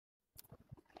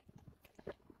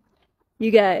You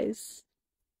guys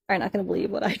are not going to believe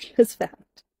what I just found.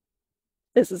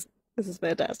 This is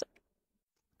fantastic.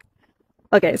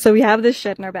 Okay, so we have this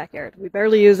shed in our backyard. We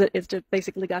barely use it. It's just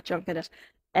basically got junk in it.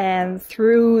 And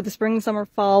through the spring, summer,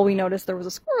 fall, we noticed there was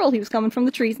a squirrel. He was coming from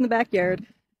the trees in the backyard,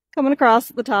 coming across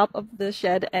the top of the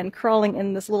shed and crawling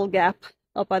in this little gap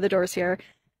up by the doors here.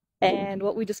 And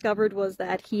what we discovered was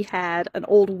that he had an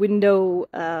old window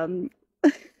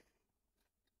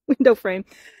window frame,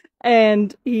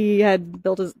 and he had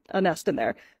built a nest in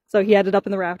there. So he had it up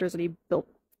in the rafters, and he built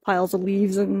piles of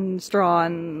leaves and straw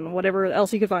and whatever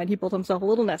else he could find. He built himself a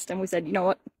little nest, and we said, you know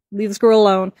what, leave the squirrel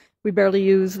alone. We barely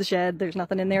use the shed. There's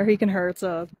nothing in there he can hurt,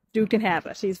 so dude can have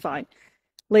it. He's fine.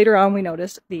 Later on, we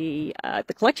noticed the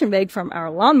collection bag from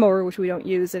our lawnmower, which we don't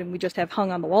use, and we just have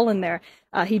hung on the wall in there.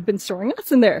 He'd been storing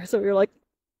nuts in there, so we were like,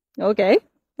 okay,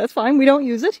 that's fine. We don't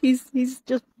use it. He's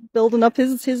just building up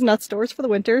his nut stores for the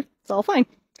winter. It's all fine.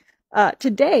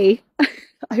 Today,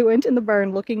 I went in the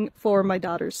barn looking for my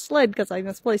daughter's sled because I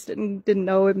misplaced it and didn't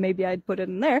know if maybe I'd put it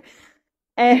in there.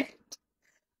 And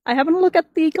I happened to look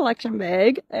at the collection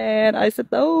bag, and I said,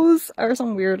 those are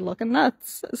some weird looking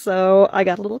nuts. So I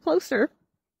got a little closer.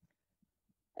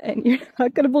 And you're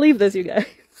not going to believe this, you guys.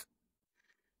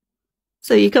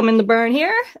 So you come in the barn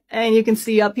here, and you can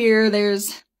see up here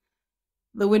there's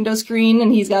the window screen,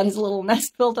 and he's got his little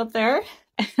nest built up there.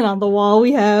 And on the wall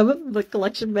we have the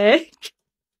collection bag.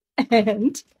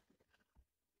 And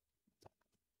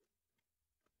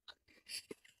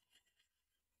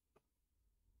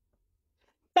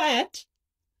that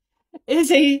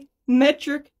is a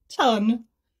metric ton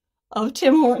of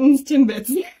Tim Hortons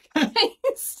Timbits,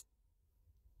 guys.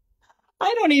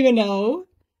 I don't even know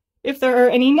if there are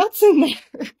any nuts in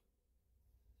there.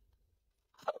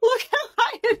 Look how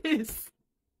high it is.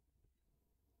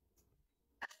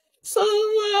 So,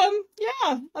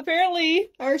 yeah, apparently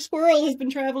our squirrel has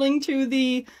been traveling to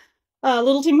the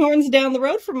little Tim Hortons down the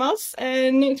road from us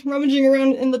and rummaging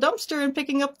around in the dumpster and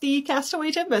picking up the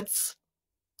castaway Timbits.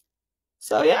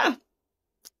 So, yeah.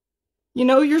 You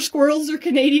know your squirrels are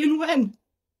Canadian when.